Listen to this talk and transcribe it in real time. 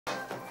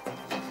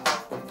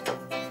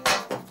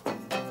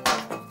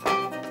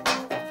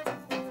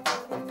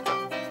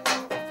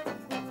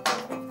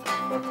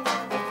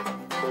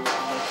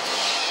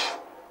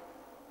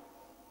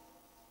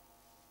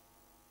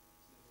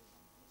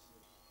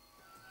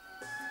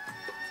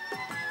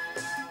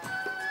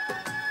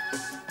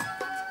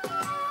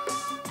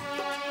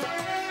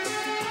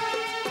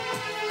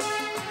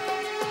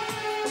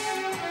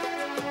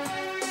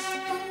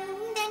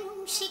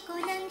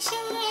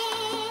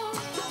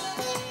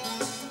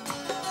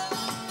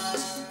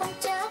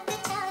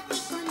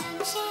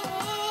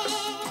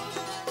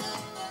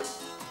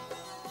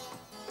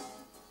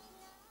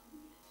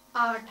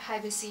Art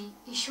haibasi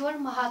Ishwar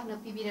Mahakna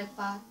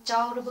pibirakpa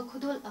chauraba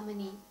khudol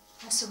amani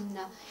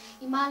asumna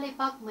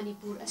Imalaipak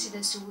Manipur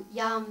asidasu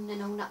yamna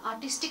nauna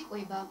artistic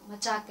oiba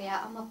macha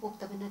kaya ama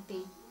poktaba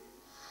nate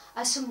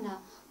asumna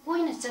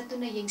poina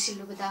chattuna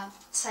yengsilubada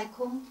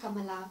Saikhom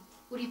Kamala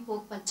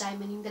Uripok Panchai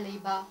maningda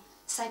leiba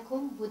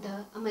Saikhom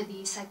Buddha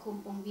amadi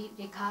Saikhom Pongbi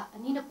Rekha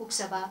anina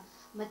poksaba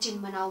machin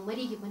manau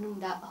marigi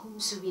manungda ahum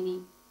subini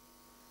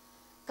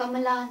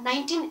Kamala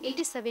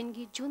 1987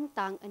 gi June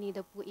tang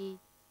anida pui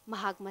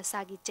Mahak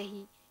masagi chahi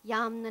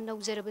yamna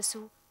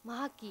naujarabasu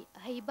mahaki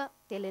ahaiba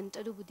talent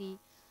adubudi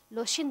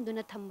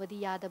loshinduna thambadi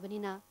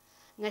yadabanina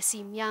ngasi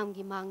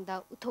myamgi mangda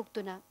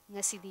uthoktuna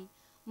ngasidi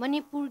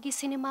Manipur gi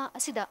cinema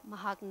asida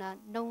mahakna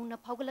nauna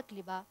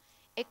phaugalakliba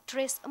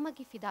actress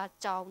amagi fida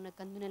chawna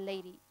kanduna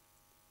leiri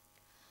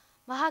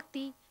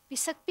mahakti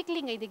pisak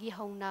piklingaidagi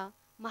hauna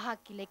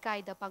mahaki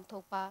lekaida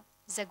pangthokpa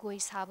jagoi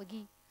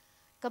sabagi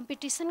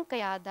competition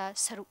kayada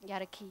saruk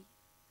yarakhi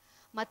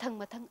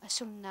mathang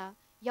asumna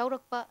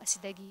yaurokpa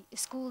asidagi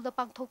school da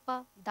pangthokpa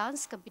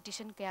dance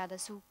competition kayada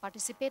su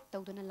participate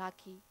tawduna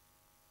lakhi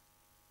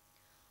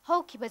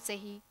Haokip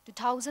chahi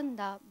 2000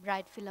 da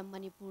bright film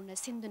Manipur na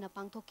sinduna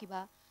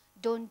pangthokiba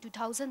don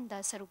 2000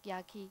 da saruk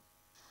yakhi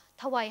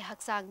thawai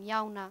haksang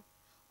yauna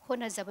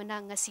hona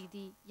jabana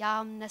ngasidi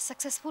yamna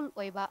successful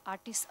oiba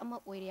artist ama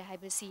oire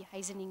haibasi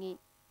haijaningi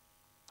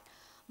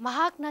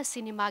mahakna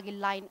cinema gi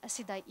line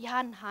asida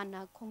ihan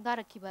hana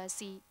khongdarakhiba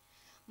asi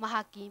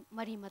mahaki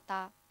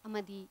marimata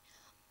amadi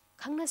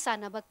khangna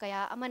sanaba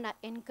kaya amana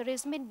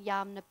encouragement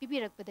yamna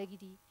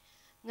pibirakpadagidi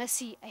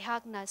ngasi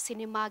aihakna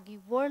cinema gi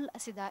world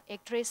asida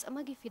actress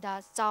amagi fida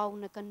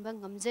chawna kanba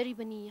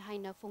ngamjaribani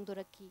haina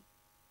fongdorakhi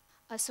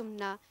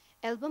asumna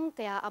album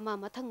kaya ama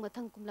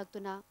mathang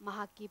kumlaktuna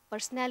mahaki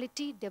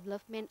personality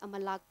development ama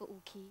lakpa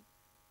ukhi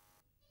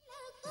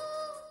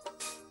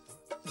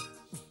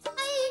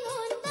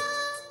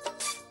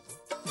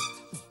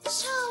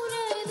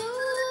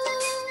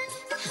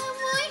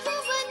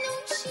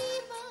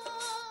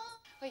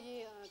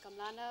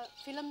Kamlana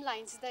film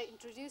lines da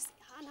introduce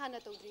han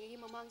tawdri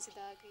mamang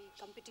sida kai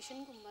competition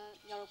gumma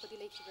yaropadi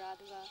laikibra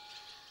aduga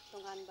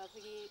tongan ba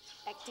khagi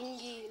acting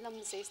gi lam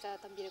se sta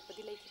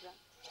tambirakpadi laikibra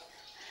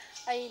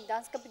ai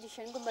dance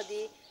competition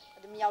gumadi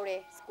adum yaure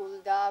school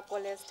da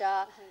college da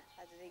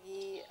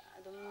adagi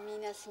adum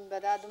mina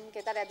sinbada adum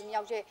ketare adum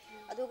yauje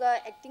aduga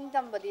acting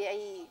tambadi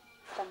ai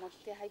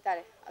tamakte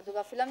haitare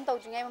aduga film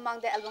tawjingai mamang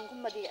da album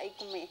gumadi ai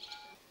kumme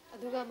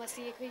aduga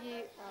masi khagi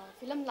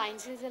film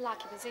lines se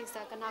lakhiba se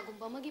sta kana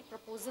gumba magi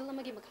proposal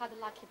amagi makhada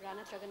lakhibra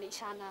natragana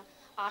ishana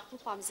art pu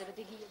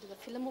pamjabadagi aduga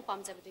film mu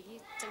pamjabadagi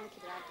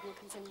changkhibra aduma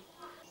khanjani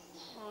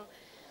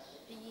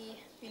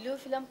pilu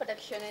film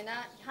production ena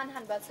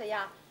han ba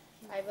saya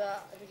aiba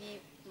adagi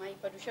mai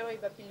producer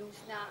oiba pilu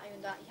sina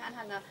ayunda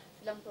han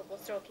film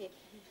propose roke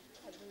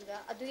aduga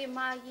adugi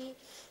magi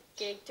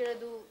character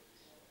adu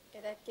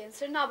era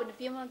cancer na banu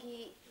pimagi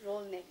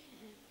role ne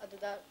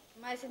aduda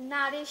mai se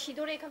nare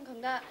shidore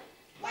khangkhangda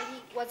magi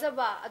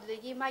wajaba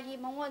adudagi magi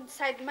mangon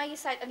side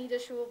ani da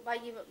shu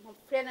magi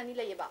friend ani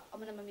layeba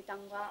amana mami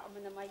tangba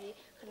amana magi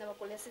khanaba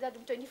college da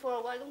dum 24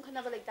 hour dum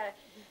khanaba laitare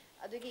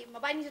adudagi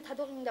mabani ju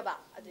thadokingda ba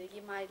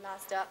adudagi mai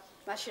last da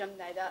mashiram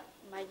daida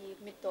magi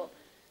mitto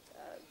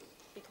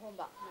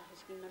pithomba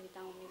hosiki mami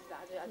tangom mi da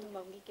adu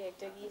mami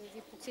character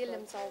gi puksel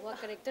lam chawa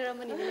character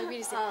amani no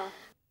birisi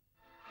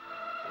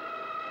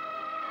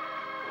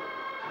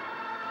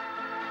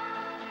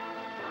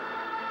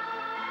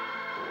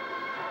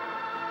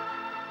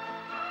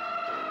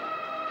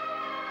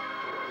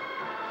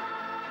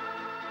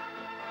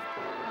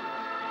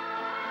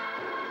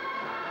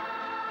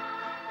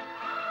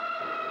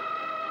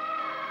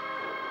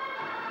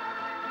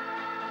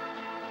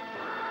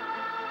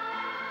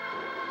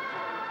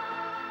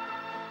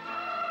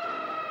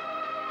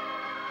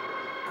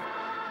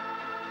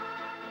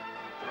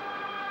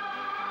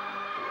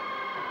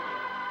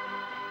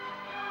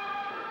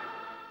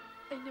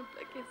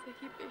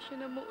Saki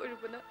patient ama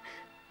orbana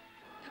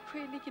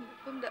nakhoi ni kin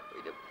pamda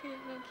oida kaya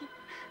ngaki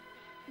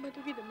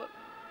madugi dama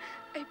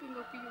ai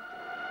bunga piyu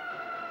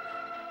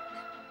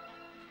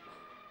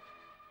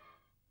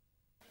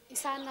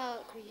isana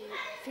khoi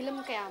film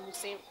kaya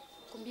mukse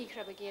kumbi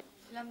khrabage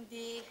film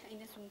di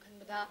aina sum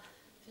khanbada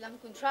film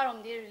kunthra rom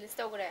di release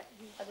tawgre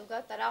aduga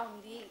tara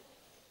rom di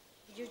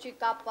juji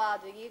kapa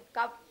adagi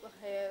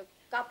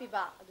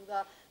kapiba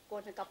aduga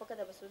kona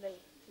kapakada basu lay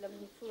film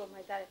ni furom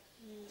haitare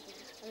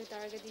aru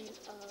taragadi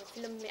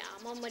film me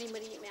ama mari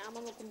me ama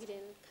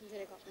kumbiden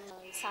khanjere ko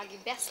sagi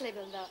best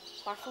level da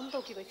perform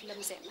to ki film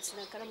se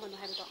masna karam no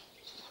haibdo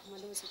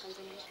madu su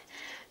kanjani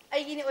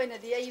ai gini oina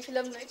di ai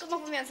film no ikoma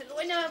pamyan se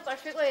loina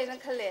perfect oina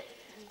khalle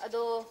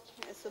ado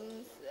sum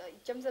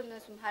chamjamna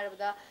sum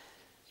harabda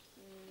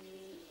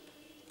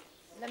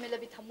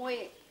lamelabi thamoi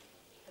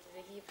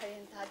adagi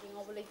pharen tha di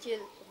ngobul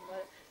chel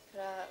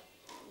khara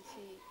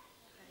si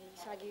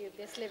sagi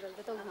best level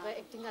da to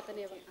acting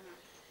atane ba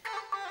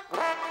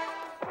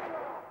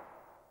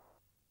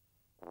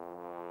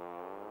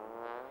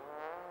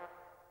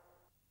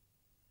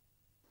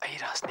ai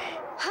rasne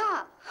ha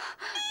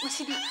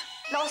masidi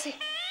lause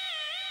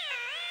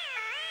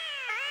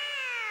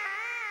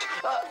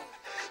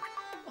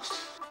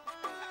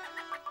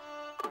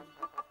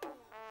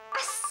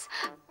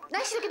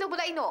Nai sida kidau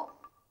bulai no.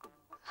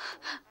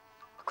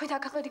 Khoi da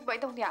khak dik bai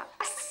dong nia.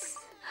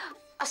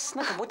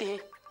 Na kamuti he.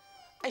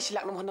 Ai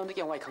silak nom honnom dik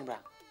yang wai khangbra.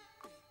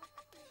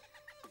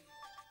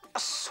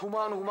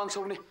 Humang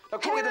sawni. La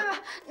khoi da.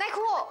 Nai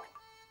kho.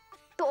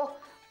 To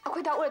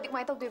akhoi da ura dik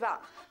mai tau dui ba.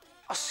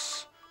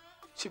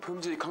 Si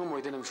phumji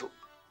khangmoi de nangsu.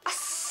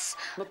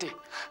 Nate.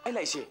 Ai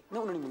lai se. Na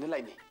unani mun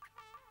lai ni.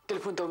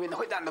 Telephone tau na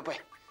hoi dan da pai.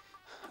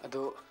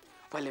 Ado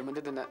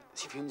parliament da na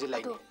si phumji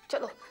lai ni.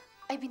 Chalo.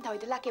 Ai bin thoi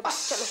de la ke ba.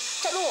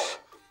 Chalo.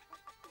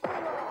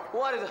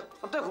 Wari da.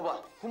 Amta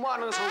khuba. Huma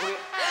nang sawri.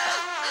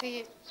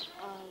 Ki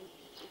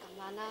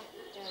Kamala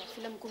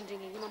film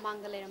kumdringi ni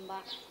mamang da leramba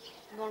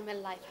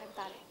normal life hai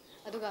tare.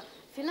 Aduga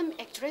film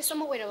actress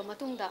ama oiraba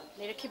matungda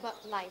lerakhiba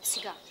life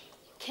siga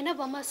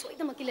khenaba ma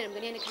soidama ki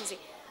leramgani ne khanse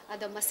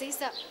ada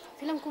maseisa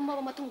film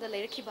kumba matungda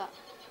lerakhiba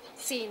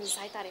scenes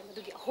hai tare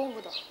madugi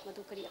ahongbodo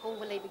madu kari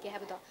ahongba leibige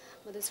habado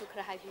madu su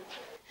khara haibi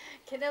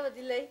khenaba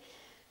dilai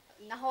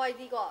nahoi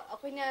di go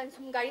akoina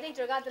sum gari dei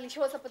traga dali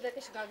show sapada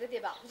ke suga de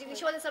deba hujik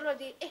show de sarlo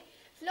di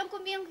film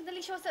kumbiang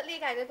dali show sat le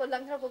gai de ko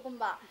langthar ko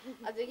kumba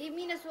adagi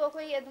mina su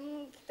akoi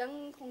adum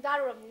kitang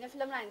khongdarom ni na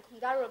film line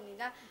khongdarom ni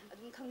na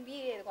adum khangbi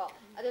re ko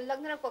adu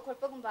langthar ko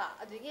khorpa kumba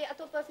adagi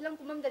atopa film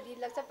kumam da di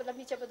laksa pada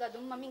mi chapada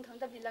adum maming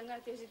khangda di langthar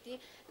te jiti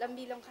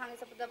lambi lamkhang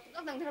sapada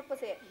langthar ko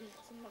se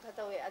sum makha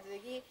tawe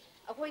adagi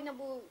akoi na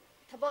bu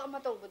thaba ama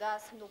tawbuda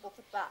samdo ko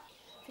khutpa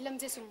film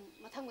je sum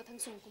mathang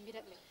sum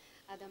kumbirak le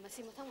ada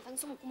masi mathang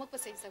sum kumak pa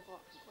seisa ko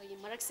oi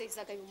marak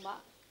seisa kai umba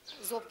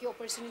job ki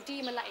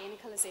opportunity mala en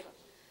khalase ba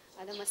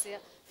ada masi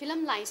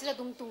film line sila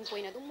dum tung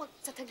poina dum mak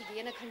chathagi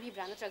ge na khambi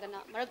brana tragana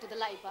marak du da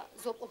lai ba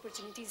job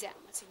opportunity ja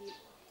masi gi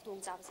dong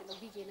cha se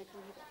lobi ge na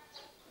khambi ba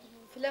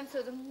film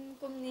so dum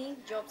kumni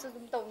job so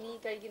dum tawni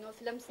kai gi no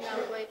film sina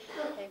koi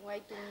hengwai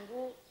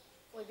tungbu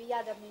oi bi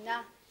yadamina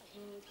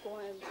ko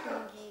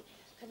tungi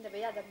khanda ba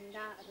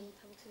yadamina adum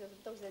thabuk so dum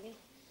tawjani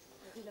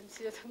film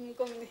so dum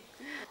kumni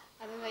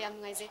aduna yam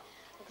ngai je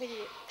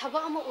akhoi thaba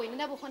ama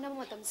oina ba hona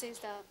ma tam se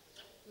sta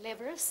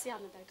laborers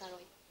yam darkar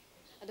oi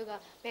aduga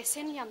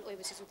patient yam oi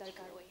ba su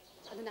darkar oi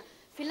aduna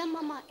film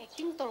ama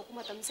acting tor ku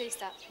ma tam se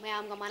sta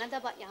mayam ga manada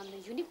ba yam na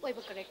unique oi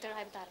ba character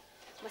hai tar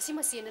masi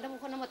na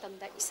hona ma tam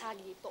da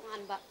isagi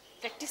tongan ba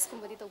practice kum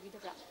ba di tobi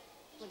da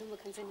madu ma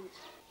khanjani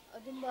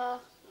adumba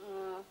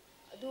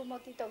adu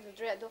makti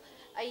tawjadre ado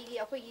ai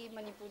akhoi gi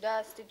manipur da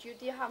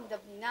institute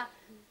hangdabnina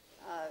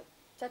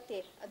chate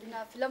aduna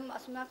film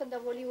asuna kan da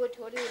Bollywood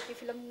ki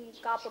film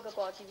kapaga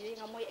ko tv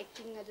nga moi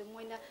acting adu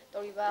moina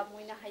toriba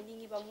moina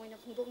hainingi ba moina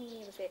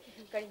phungdongni base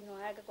kari no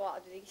ha ka ko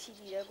adu cd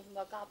ra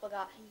gumba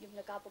kapaga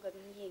yumna kapaga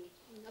dum yengi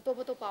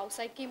atoba to pau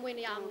sai ki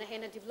moina yam na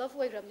hena develop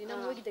hoigramni na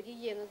moi gi dagi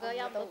yenga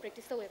yam ba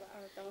practice taweba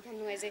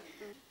nuai je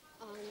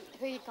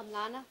hoi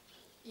kamlana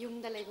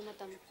yum da leibu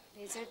matam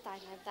leisure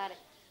time ha tare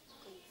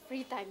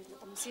free time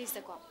matam sis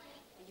da ko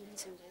yum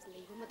sim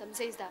leibu matam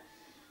sis da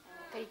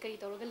kari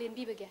tawraga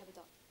lenbi bege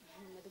habito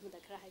da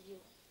khara hayu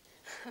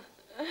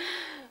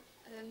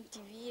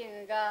tv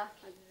yenga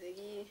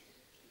adagi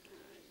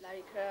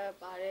lari khara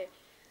pare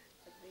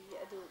adagi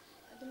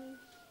adum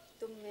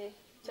tumme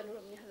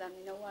chaluramni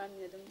halamni na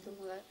warni adum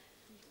tumga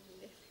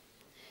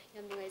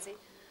yam ngai je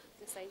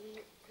sai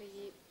khoi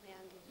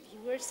mayang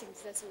viewers sing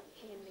da su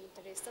hen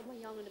interest ama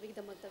yaw na big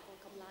damak da ko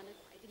kamlana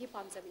khai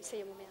pam jabi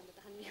sei ma mayam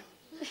da hanmi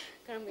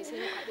karam mai sei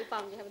khai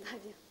pam ge ha da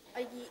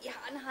aigi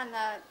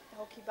hana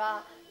Haokiba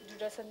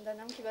Doordarshan da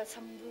namkiba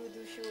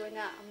Sambrudu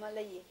shuena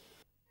amalai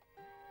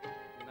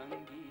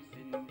nangi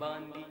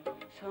sinbandi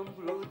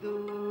Sambrudu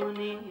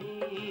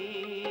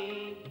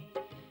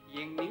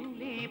yengning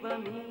liba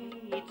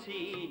mi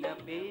china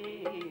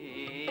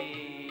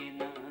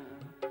pena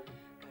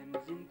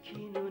kanjin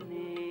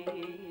kinune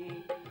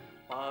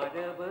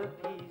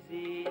parabati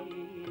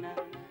zina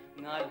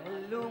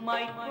ngalhallu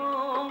mai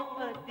kong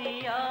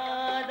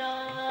atiyada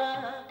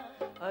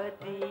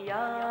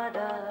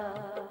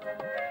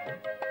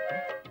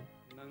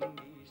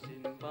nangi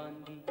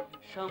sinbandi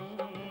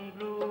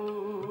Shambruduni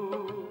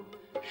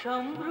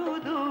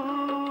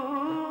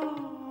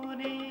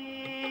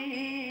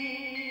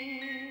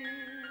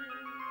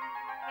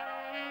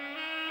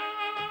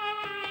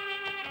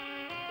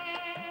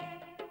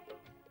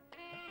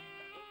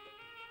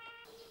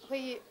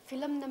hoi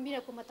film namira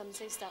ko matam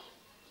se sta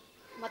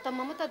matam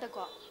mamata da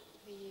ko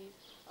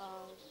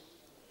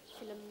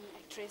film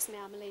actress me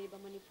am lei ba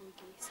Manipur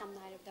ki samna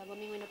harab da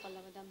mami mena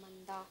pallava da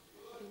manda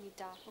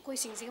binita koi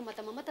singsi ga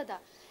matam amata da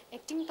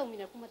acting to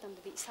mina ku matam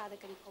da isa da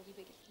kari phobi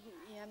bege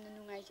yamna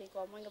nungai je ko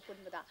moinga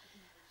punbada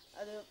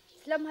adu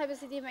film haiba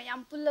sidi ma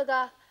yam pullaga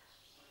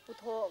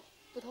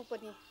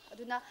puthopani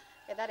aduna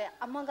kedare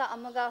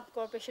amaga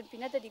corporation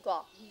pinata di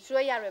ko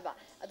suya yareba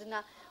aduna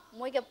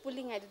moiga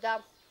pulling ai da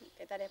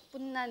kedare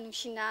punna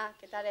nushina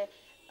kedare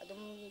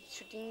adum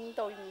shooting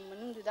tawri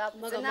manungduda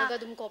maga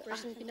dum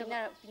cooperation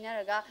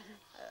pinaraga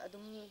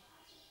adum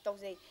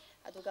tawjai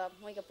aduga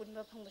moiga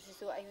punba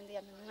phangbasisu ayunda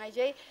yamna nungai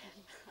jai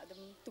adum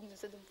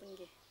tungdusa dum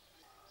punge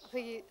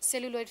ꯑꯩꯈꯣꯏꯒꯤ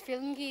celluloid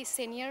ꯐꯤꯜꯝꯒꯤ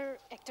senior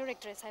actor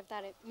actress ꯍꯥꯏꯕ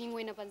ꯇꯥꯔꯦ ꯃꯤꯡ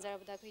ꯑꯣꯏꯅ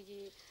ꯄꯟꯖꯔꯕꯗ ꯑꯩꯈꯣꯏꯒꯤ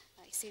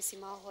ꯏꯆꯦ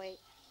ꯁꯤꯃꯥ ꯍꯣꯏ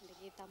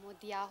ꯑꯗꯒꯤ ꯇꯥꯃꯣ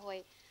ꯗꯤꯌꯥ ꯍꯣꯏ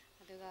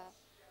ꯑꯗꯨꯒ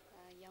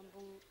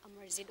ꯌꯥꯝꯕꯨꯡ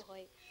ꯑꯃꯔꯖꯤꯠ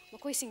ꯍꯣꯏ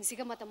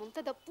ꯃꯈꯣꯏꯁꯤꯡꯁꯤꯒ ꯃꯇꯝ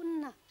ꯑꯃꯇꯗ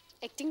ꯄꯨꯟꯅ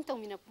ꯑꯦꯛꯇꯤꯡ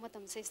ꯇꯧꯃꯤꯟꯅꯔꯛꯄ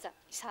ꯃꯇꯝꯁꯤꯗ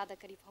ꯏꯁꯥꯗ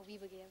ꯀꯔꯤ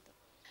ꯐꯥꯎꯕꯤꯕꯒꯦ ꯍꯥꯏꯕꯗꯣ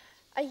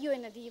ꯑꯩꯒꯤ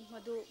ꯑꯣꯏꯅꯗꯤ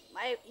ꯃꯗꯨ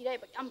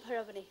ꯏꯔꯥꯏꯕꯛ ꯌꯥꯝ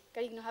ꯐꯔꯕꯅꯦ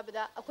ꯀꯔꯤꯒꯤꯅꯣ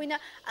ꯍꯥꯏꯕꯗ ꯑꯩꯈꯣꯏꯅ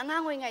ꯑꯉꯥꯡ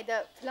ꯑꯣꯏꯔꯤꯉꯩꯗ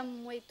ꯐꯤꯂꯝ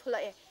ꯃꯣꯏ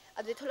ꯊꯣꯛꯂꯛꯑꯦ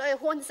ꯑꯗꯨꯗꯩ ꯊꯣꯛꯂꯛꯑꯦ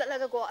ꯍꯣꯟꯗ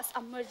ꯆꯠꯂꯒꯀꯣ ꯑꯁ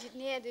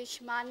ꯑꯃꯔꯖꯤꯠꯅꯦ ꯑꯗꯩ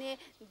ꯁꯤꯃꯥꯅꯦ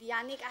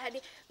ꯗꯤꯌꯥꯅꯦ ꯀꯥꯏ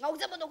ꯍꯥꯏꯗꯤ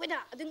ꯉꯥꯎꯖꯕꯗꯣ ꯑꯩꯈꯣꯏꯅ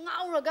ꯑꯗꯨ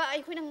ꯉꯥꯎꯔꯒ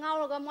ꯑꯩꯈꯣꯏꯅ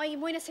ꯉꯥꯎꯔꯒ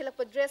ꯃꯣꯏꯅ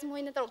ꯁꯦꯠꯂꯛꯄ ꯗ꯭ꯔꯦꯁ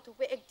ꯃꯣꯏꯅ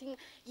ꯇꯧꯔꯛꯊꯣꯛꯄ ꯑꯦꯛꯇꯤꯡ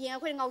ꯌꯦꯡꯉ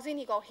ꯑꯩꯈꯣꯏꯅ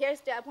ꯉꯥꯎꯖꯩꯅꯤꯀꯣ ꯍꯤꯌꯔ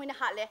ꯁ꯭ꯇꯥꯏꯜ ꯃꯣꯏꯅ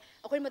ꯍꯥꯠꯂꯦ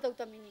ꯑꯩꯈꯣꯏ ꯃꯇꯧ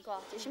ꯇꯝꯃꯤꯅꯤꯀꯣ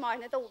ꯁꯤꯃꯥ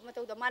ꯍꯣꯏꯅ ꯇꯧꯕ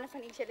ꯃꯇꯧꯗ ꯃꯥꯅ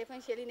ꯐꯅꯦꯛ ꯁꯦꯠꯂꯦ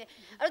ꯐꯅꯦꯛ ꯁꯦꯠꯂꯤꯅꯦ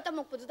ꯑꯗꯨ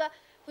ꯇꯝꯃꯛꯄꯗꯨꯗ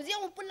ꯍꯧꯖꯤꯛ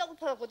ꯑꯃꯨꯛ ꯄꯨꯜꯂꯛꯄ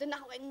ꯐꯔꯛꯄꯗ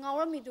ꯅꯍꯥꯟꯋꯥꯏ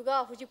ꯉꯥꯎꯔꯝꯃꯤꯗꯨꯒ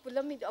ꯍꯧꯖꯤꯛ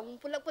ꯄꯨꯜꯂꯝꯃꯤꯗꯨ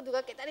ꯑꯃꯨꯛ ꯄꯨꯜꯂꯛꯄꯗꯨꯒ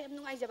ꯀꯩꯇꯥꯔꯦ ꯌꯥꯝ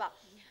ꯅꯨꯡꯉꯥꯏꯖꯕ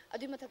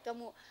ꯑꯗꯨꯏ ꯃꯊꯛꯇ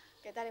ꯑꯃꯨꯛ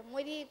ꯀꯩꯇꯥꯔꯦ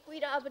ꯃꯣꯏꯗꯤ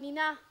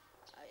ꯀꯨꯏꯔꯛꯑꯕꯅꯤꯅ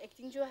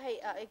ꯑꯦꯛꯇꯤꯡꯒꯤ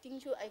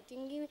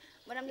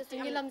ꯃꯔꯝꯗꯁꯨ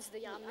ꯑꯦꯛꯇꯤꯡꯒꯤ ꯂꯝꯁꯤꯗ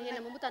ꯌꯥꯝꯅ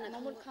ꯍꯦꯟꯅ ꯃꯃꯨꯠ ꯇꯥꯅ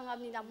ꯃꯃꯨꯠ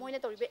ꯈꯪꯉꯕꯅꯤꯅ ꯃꯣꯏꯅ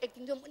ꯇꯧꯔꯤꯕ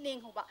ꯑꯦꯛꯇꯤꯡꯗꯣ ꯃꯨꯟꯅ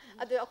ꯌꯦꯡꯍꯧꯕ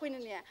ꯑꯗꯣ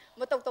ꯑꯩꯈꯣꯏꯅꯅꯦ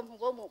ꯃꯇꯧ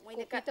ꯇꯝꯍꯧꯕ ꯑꯃꯨꯛ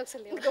ꯃꯣꯏꯅ ꯀꯣꯄꯤ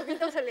ꯇꯧꯁꯜꯂꯦ ꯀꯣꯄꯤ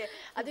ꯇꯧꯁꯜꯂꯦ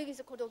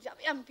ꯑꯗꯨꯒꯤꯁꯨ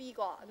ꯈꯨꯗꯣꯡꯆꯥꯕ ꯌꯥꯝ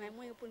ꯄꯤꯀꯣ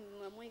ꯑꯗꯨꯃꯥꯏꯅ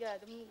ꯃꯣꯏꯒ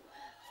ꯑꯗꯨꯝ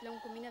ꯐꯤꯂꯝ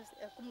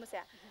ꯀꯨꯝꯕꯁꯦ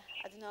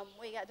ꯑꯗꯨꯅ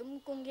ꯃꯣꯏꯒ ꯑꯗꯨꯝ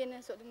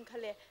ꯀꯨꯝꯒꯦꯅꯁꯨ ꯑꯗꯨꯝ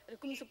ꯈꯜꯂꯦ ꯑꯗꯨ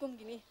ꯀꯨꯝꯁꯨ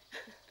ꯀꯨꯝꯈꯤꯅꯤ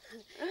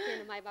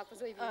ꯍꯦꯟꯅ ꯃꯥꯏ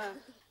ꯄꯥꯛꯄꯁꯨ ꯑꯣꯏꯕꯤꯌꯨ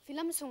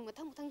ꯐꯤꯂꯝ ꯁꯨꯝ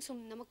ꯃꯊꯪ ꯁꯨꯝ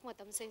ꯅꯝꯃꯛꯄ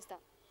ꯃꯇꯝꯁꯤꯗ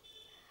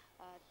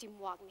ꯇꯤꯝ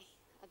ꯋꯥꯛꯅꯤ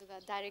ꯑꯗꯨꯒ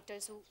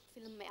ꯗꯥꯏꯔꯦꯛꯇꯔꯁꯨ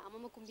ꯐꯤꯂꯝ ꯃꯌꯥꯝ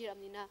ꯑꯃ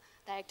ꯀꯨꯝꯕꯤꯔꯕꯅꯤꯅ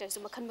ꯗꯥꯏꯔꯦꯛꯇꯔꯁꯨ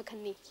ꯃꯈꯟ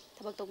ꯃꯈꯟꯅꯤ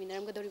ꯊꯕꯛ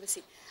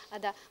ꯇꯧꯃꯤꯟꯅꯔꯝꯒꯗꯧꯔꯤꯕꯁꯤ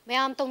ꯑꯗ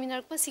ꯃꯌꯥꯝ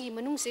ꯇꯧꯃꯤꯟꯅꯔꯛꯄꯁꯤꯒꯤ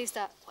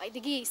ꯃꯅꯨꯡꯁꯤꯗ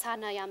ꯈ꯭ꯋꯥꯏꯗꯒꯤ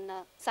ꯏꯁꯥꯅ ꯌꯥꯝꯅ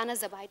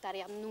ꯆꯥꯟꯅꯖꯕ ꯍꯥꯏꯇꯥꯔꯦ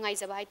ꯌꯥꯝꯅ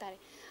ꯅꯨꯡꯉꯥꯏꯖꯕ ꯍꯥꯏꯇꯥꯔꯦ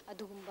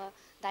ꯑꯗꯨꯒꯨꯝꯕ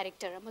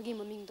ꯗꯥꯏꯔꯦꯛꯇꯔ ꯑꯃꯒꯤ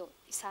ꯃꯃꯤꯡꯗꯣ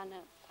ꯏꯁꯥꯅ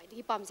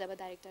ꯈ꯭ꯋꯥꯏꯗꯒꯤ ꯄꯥꯝꯖꯕ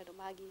ꯗꯥꯏꯔꯦꯛꯇꯔꯗꯣ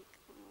ꯃꯥꯒꯤ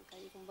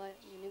ꯀꯔꯤꯒꯨꯝꯕ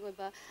ꯌꯨꯅꯤꯛ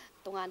ꯑꯣꯏꯕ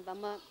ꯇꯣꯉꯥꯟꯕ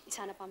ꯑꯃ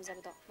ꯏꯁꯥꯅ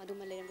ꯄꯥꯝꯖꯕꯗꯣ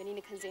ꯃꯗꯨꯃ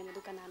ꯂꯩꯔꯝꯒꯅꯤꯅ ꯈꯟꯖꯩ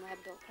ꯃꯗꯨ ꯀꯅꯥꯅꯣ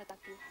ꯍꯥꯏꯕꯗꯣ ꯈꯔ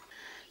ꯇꯥꯛꯄꯤꯌꯨ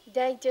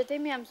ꯗꯥꯏꯔꯦꯛꯇꯔ ꯑꯇꯩ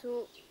ꯃꯌꯥꯝꯁꯨ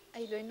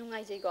ꯑꯩ ꯂꯣꯏ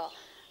ꯅꯨꯡꯉꯥꯏꯖꯩꯀꯣ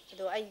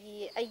ꯑꯗꯣ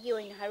ꯑꯩꯒꯤ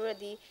ꯑꯣꯏꯅ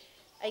ꯍꯥꯏꯔꯨꯔꯗꯤ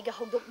ꯑꯩꯒ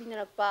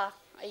ꯍꯧꯗꯣꯛꯃꯤꯟꯅꯔꯛꯄ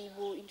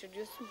ꯑꯩꯕꯨ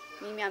ꯏꯟꯇ꯭ꯔꯣꯗ꯭ꯌꯨꯁ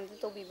ꯃꯤ ꯃꯌꯥꯝꯗꯨ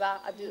ꯇꯧꯕꯤꯕ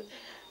ꯑꯗꯨ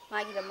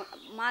ꯃꯥꯒꯤꯗꯃꯛ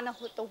ꯃꯥꯅ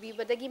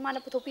ꯇꯧꯕꯤꯕꯗꯒꯤ ꯃꯥꯅ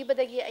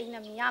ꯄꯨꯊꯣꯛꯄꯤꯕꯗꯒꯤ ꯑꯩꯅ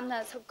ꯃꯤꯌꯥꯝꯅ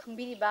ꯁꯛ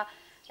ꯈꯪꯕꯤꯔꯤꯕ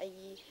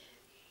ꯑꯩꯒꯤ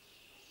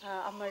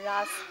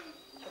ꯑꯃꯔꯥꯖ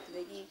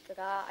ꯑꯗꯨꯗꯒꯤ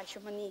ꯀꯀꯥ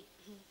ꯑꯥꯏꯁꯣꯃꯅꯤ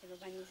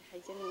ꯃꯕꯥꯅꯤꯁꯦ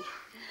ꯍꯥꯏꯖꯅꯤꯡꯉꯤ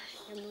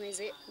ꯌꯥꯝ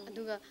ꯅꯨꯡꯉꯥꯏꯖꯩ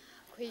ꯑꯗꯨꯒ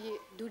ꯑꯩꯈꯣꯏꯒꯤ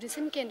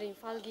ꯗꯨꯔꯗꯔꯁꯟ ꯀꯦꯟꯗ꯭ꯔ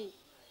ꯏꯝꯐꯥꯜꯒꯤ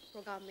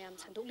ꯄ꯭ꯔꯣꯒ꯭ꯔꯥꯝ ꯃꯌꯥꯝ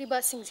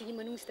ꯁꯟꯗꯣꯛꯂꯤꯕꯁꯤꯡꯁꯤꯒꯤ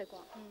ꯃꯅꯨꯡꯁꯤꯗꯀꯣ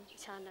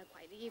ꯏꯁꯥꯅ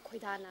ꯈ꯭ꯋꯥꯏꯗꯒꯤ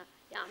ꯈꯣꯏꯗꯥꯅ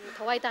ꯌꯥꯝꯅ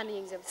ꯊꯋꯥꯏ ꯇꯥꯅ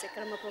ꯌꯦꯡꯖꯕꯁꯦ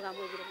ꯀꯔꯝꯕ ꯄ꯭ꯔꯣꯒ꯭ꯔꯥꯝ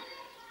ꯑꯣꯏꯕꯤꯔꯕꯅꯣ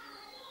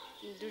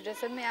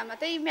ꯗꯨꯔꯗꯔꯁꯟ ꯃꯌꯥꯝ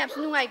ꯑꯇꯩ ꯃꯌꯥꯝꯁꯨ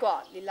ꯅꯨꯡꯉꯥꯏꯀꯣ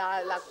ꯂꯤꯂꯥ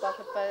ꯂꯥꯛꯄ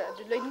ꯈꯣꯠꯄ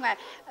ꯑꯗꯨ ꯂꯣꯏ ꯅꯨꯡꯉꯥꯏ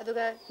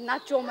ꯑꯗꯨꯒ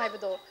ꯅꯥꯆꯣꯝ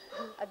ꯍꯥꯏꯕꯗꯣ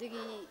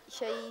ꯑꯗꯨꯒꯤ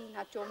ꯏꯁꯩ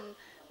ꯅꯥꯆꯣꯝ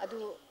ꯑꯗꯨ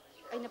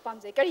ꯑꯩꯅ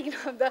ꯄꯥꯝꯖꯩ ꯀꯔꯤꯒꯤꯅꯣ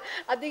ꯍꯥꯏꯕꯗ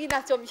ꯑꯗꯨꯒꯤ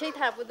ꯅꯥꯆꯣꯝ ꯏꯁꯩ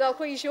ꯊꯥꯔꯛꯄꯗꯣ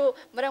ꯑꯩꯈꯣꯏꯒꯤꯁꯨ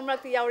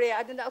ꯃꯔꯛꯇ ꯌꯥꯎꯔꯦ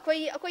ꯑꯗꯨꯅ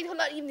ꯑꯩꯈꯣꯏ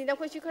ꯊꯣꯛꯂꯛꯏꯕꯅꯤꯅ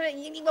ꯑꯩꯈꯣꯏꯁꯨ ꯈꯔ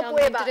ꯌꯦꯡꯅꯤꯡꯕ ꯌꯥꯝ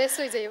ꯄꯣꯛꯑꯦꯕ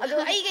ꯏꯟꯇꯔꯦꯁ ꯑꯣꯏꯖꯩꯕ ꯑꯗꯣ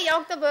ꯑꯩꯒ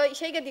ꯌꯥꯎꯔꯛꯇꯕ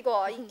ꯏꯁꯩꯒꯗꯤꯀꯣ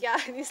ꯑꯩ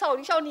ꯀꯌꯥ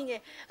ꯁꯥꯎꯅꯤꯡꯉꯦ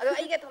ꯑꯗꯣ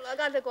ꯑꯩꯒ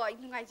ꯊꯣꯛꯂꯛꯑꯀꯥꯟꯗꯀꯣ ꯑꯩ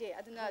ꯅꯨꯡꯉꯥꯏꯖꯩ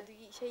ꯑꯗꯨꯅ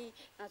ꯑꯗꯨꯒꯤ ꯏꯁꯩ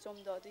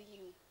ꯅꯥꯆꯣꯝꯗꯣ ꯑꯗꯨ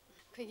ꯌꯦꯡꯉꯤ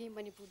ꯑꯩꯈꯣꯏꯒꯤ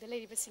ꯃꯅꯤꯄꯨꯔꯗ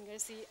ꯂꯩꯔꯤꯕ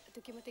ꯁꯤꯡꯒꯔꯁꯤ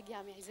ꯑꯗꯨꯛꯀꯤ ꯃꯇꯤꯛ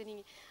ꯌꯥꯝꯃꯤ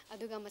ꯍꯥꯏꯖꯅꯤꯡꯉꯤ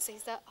ꯑꯗꯨꯒ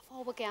ꯃꯁꯤꯁꯤꯗ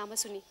ꯑꯐꯥꯎꯕ ꯀꯌꯥ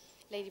ꯑꯃꯁꯨꯅꯤ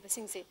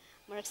ꯂꯩꯔꯤꯕꯁꯤꯡꯁꯦ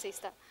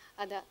ꯃꯔꯛꯁꯤꯗ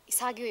ꯑꯗ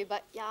ꯏꯁꯥꯒꯤ ꯑꯣꯏꯕ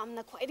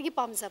ꯌꯥꯝꯅ ꯈ꯭ꯋꯥꯏꯗꯒꯤ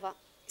ꯄꯥꯝꯖꯕ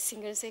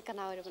ꯁꯤꯡꯒꯔꯁꯦ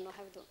ꯀꯅꯥ ꯑꯣꯏꯔꯕꯅꯣ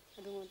ꯍꯥꯏꯕꯗꯣ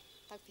ꯑꯗꯨꯉꯣꯟꯗ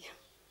ꯇꯥꯛꯄꯤꯌꯨ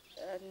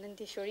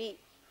ꯅꯟꯗꯦꯁꯣꯔꯤ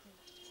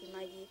ꯁꯤ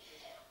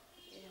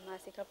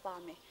ꯃꯥꯁꯦ ꯈꯔ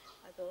ꯄꯥꯝꯃꯦ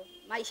ꯑꯗꯣ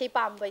ꯃꯥ ꯏꯁꯩ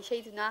ꯄꯥꯝꯕ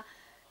ꯏꯁꯩꯗꯨꯅ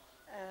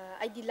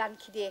ꯑꯩꯗꯤ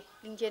ꯂꯥꯟꯈꯤꯗꯦ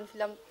ꯂꯤꯡꯖꯦꯜ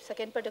ꯐꯤꯂꯝ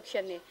ꯁꯦꯀꯦꯟ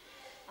ꯄ꯭ꯔꯗꯛꯁꯟꯅꯦ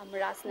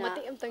ꯑꯃꯔꯥꯖꯅ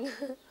ꯃꯇꯦꯛ ꯑꯃꯇꯪ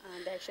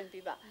ꯗꯥꯏꯔꯦꯛꯁꯟ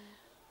ꯄꯤꯕ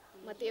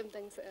ꯃꯇꯦꯛ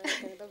ꯑꯃꯇꯪ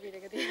ꯀꯩꯅꯣ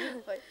ꯇꯧꯕꯤꯔꯒꯗꯤ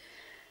ꯍꯣꯏ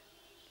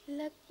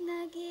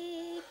ꯂꯛꯅꯒꯦ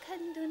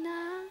ꯈꯟꯗꯨꯅ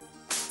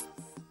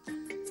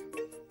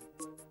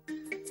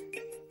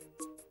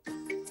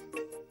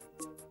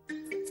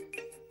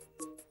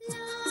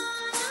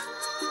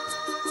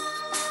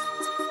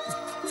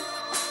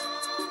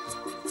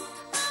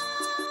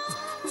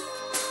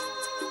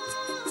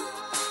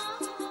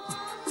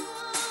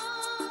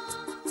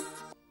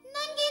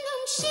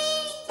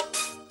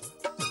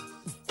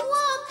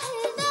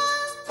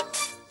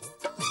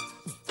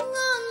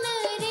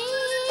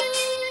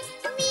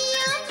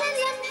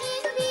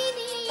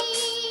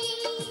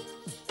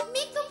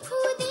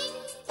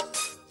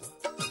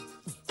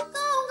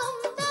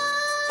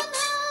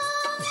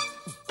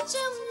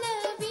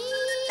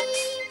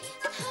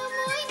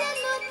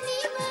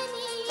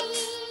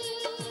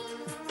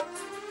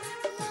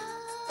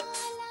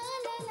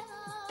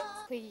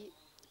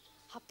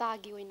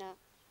ꯍꯞꯇꯥꯒꯤ ꯑꯣꯏꯅ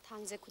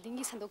ꯊꯥꯡꯖ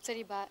ꯈꯨꯗꯤꯡꯒꯤ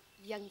ꯁꯟꯗꯣꯛꯆꯔꯤꯕ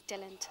ꯌꯪ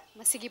ꯇꯦꯂꯦꯟꯠ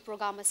ꯃꯁꯤꯒꯤ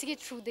ꯄ꯭ꯔꯣꯒ꯭ꯔꯥꯝ ꯑꯁꯤꯒꯤ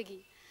ꯊ꯭ꯔꯨꯗꯒꯤ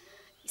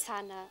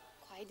ꯏꯁꯥꯅ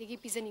ꯈ꯭ꯋꯥꯏꯗꯒꯤ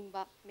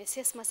ꯄꯤꯖꯅꯤꯡꯕ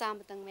ꯃꯦꯁꯦꯖ ꯃꯆꯥ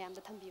ꯑꯃꯇꯪ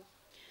ꯃꯌꯥꯝꯗ ꯊꯝꯕꯤꯌꯨ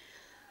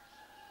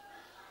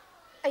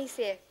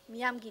ꯑꯩꯁꯦ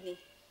ꯃꯤꯌꯥꯝꯒꯤꯅꯤ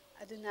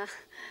ꯑꯗꯨꯅ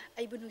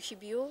ꯑꯩꯕꯨ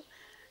ꯅꯨꯡꯁꯤꯕꯤꯌꯨ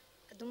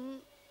ꯑꯗꯨꯝ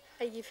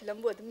ꯑꯩꯒꯤ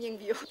ꯐꯤꯂꯝꯕꯨ ꯑꯗꯨꯝ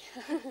ꯌꯦꯡꯕꯤꯌꯨ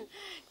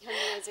ꯌꯥꯝ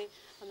ꯅꯨꯡꯉꯥꯏꯖꯩ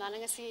ꯃꯝꯂꯥꯅ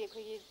ꯉꯁꯤ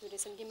ꯑꯩꯈꯣꯏꯒꯤ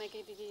ꯗꯨꯔꯗꯔꯁꯟꯒꯤ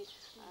ꯃꯥꯏꯀꯩꯗꯒꯤ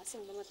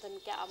ꯑꯁꯤꯒꯨꯝꯕ ꯃꯇꯝ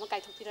ꯀꯌꯥ ꯑꯃ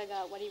ꯀꯥꯏꯊꯣꯛꯄꯤꯔꯒ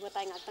ꯋꯥꯔꯤ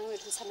ꯋꯥꯇꯥꯏ ꯉꯥꯛꯇꯪ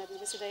ꯑꯣꯏꯔꯁꯨ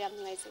ꯁꯥꯟꯅꯕꯤꯕꯁꯤꯗ ꯌꯥꯝ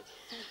ꯅꯨꯡꯉꯥꯏꯖꯩ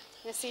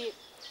ꯉꯁꯤ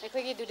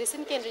ꯑꯩꯈꯣꯏꯒꯤ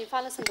ꯗꯨꯔꯗꯔꯁꯟ ꯀꯦꯟꯗ꯭ꯔ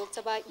ꯏꯝꯐꯥꯜꯅ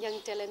ꯁꯟꯗꯣꯛꯆꯕ ꯌꯪ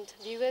ꯇꯦꯂꯦꯟꯠ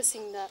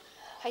ꯚ꯭ꯌꯨꯋꯔꯁꯤꯡꯅ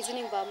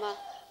ꯍꯥꯏꯖꯅꯤꯡꯕ ꯑꯃ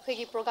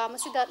ꯑꯩꯈꯣꯏꯒꯤ ꯄ꯭ꯔꯣꯒ꯭ꯔꯥꯝ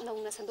ꯑꯁꯤꯗ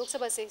ꯅꯧꯅ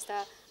ꯁꯟꯗꯣꯛꯆꯕꯁꯤꯗ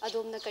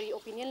ꯑꯗꯣꯝꯅ ꯀꯔꯤ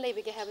ꯑꯣꯄꯤꯅꯤꯌꯟ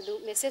ꯂꯩꯕꯒꯦ ꯍꯥꯏꯕꯗꯨ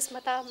ꯃꯦꯁꯦꯖ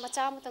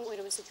ꯃꯆꯥ ꯑꯃꯇꯪ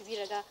ꯑꯣꯏꯔꯕꯁꯨ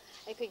ꯄꯤꯕꯤꯔꯒ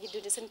ꯑꯩꯈꯣꯏꯒꯤ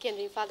ꯗꯨꯔꯗꯔꯁꯟ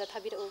ꯀꯦꯟꯗ꯭ꯔ ꯏꯝꯐꯥꯜꯗ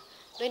ꯊꯥꯕꯤꯔꯛꯎ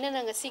ꯂꯣꯏꯅꯅ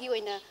ꯉꯁꯤꯒꯤ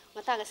ꯑꯣꯏꯅ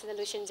ꯃꯇꯥꯡ ꯑꯁꯤꯗ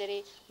ꯂꯣꯏꯁꯤꯟꯖꯔꯦ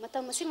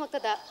ꯃꯇꯝ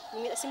ꯑꯁꯤꯃꯛꯇꯗ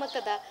ꯅꯨꯃꯤꯠ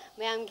ꯑꯁꯤꯃꯛꯇꯗ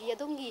ꯃꯌꯥꯝꯒꯤ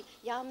ꯑꯗꯣꯝꯒꯤ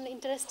ꯌꯥꯝꯅ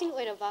ꯏꯟꯇꯔꯦꯁꯇꯤꯡ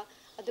ꯑꯣꯏꯔꯕ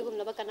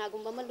ꯑꯗꯨꯒꯨꯝꯂꯕ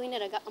ꯀꯅꯥꯒꯨꯝꯕ ꯑꯃ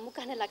ꯂꯣꯏꯅꯔꯒ ꯑꯃꯨꯛꯀ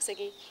ꯍꯟꯅ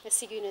ꯂꯥꯛꯆꯒꯦ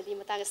ꯉꯁꯤꯒꯤ ꯑꯣꯏꯅꯗꯤ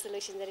ꯃꯇꯥꯡ ꯑꯁꯤꯗ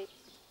ꯂꯣꯏꯁꯤꯟꯖꯔꯦ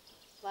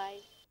ꯕꯥꯏ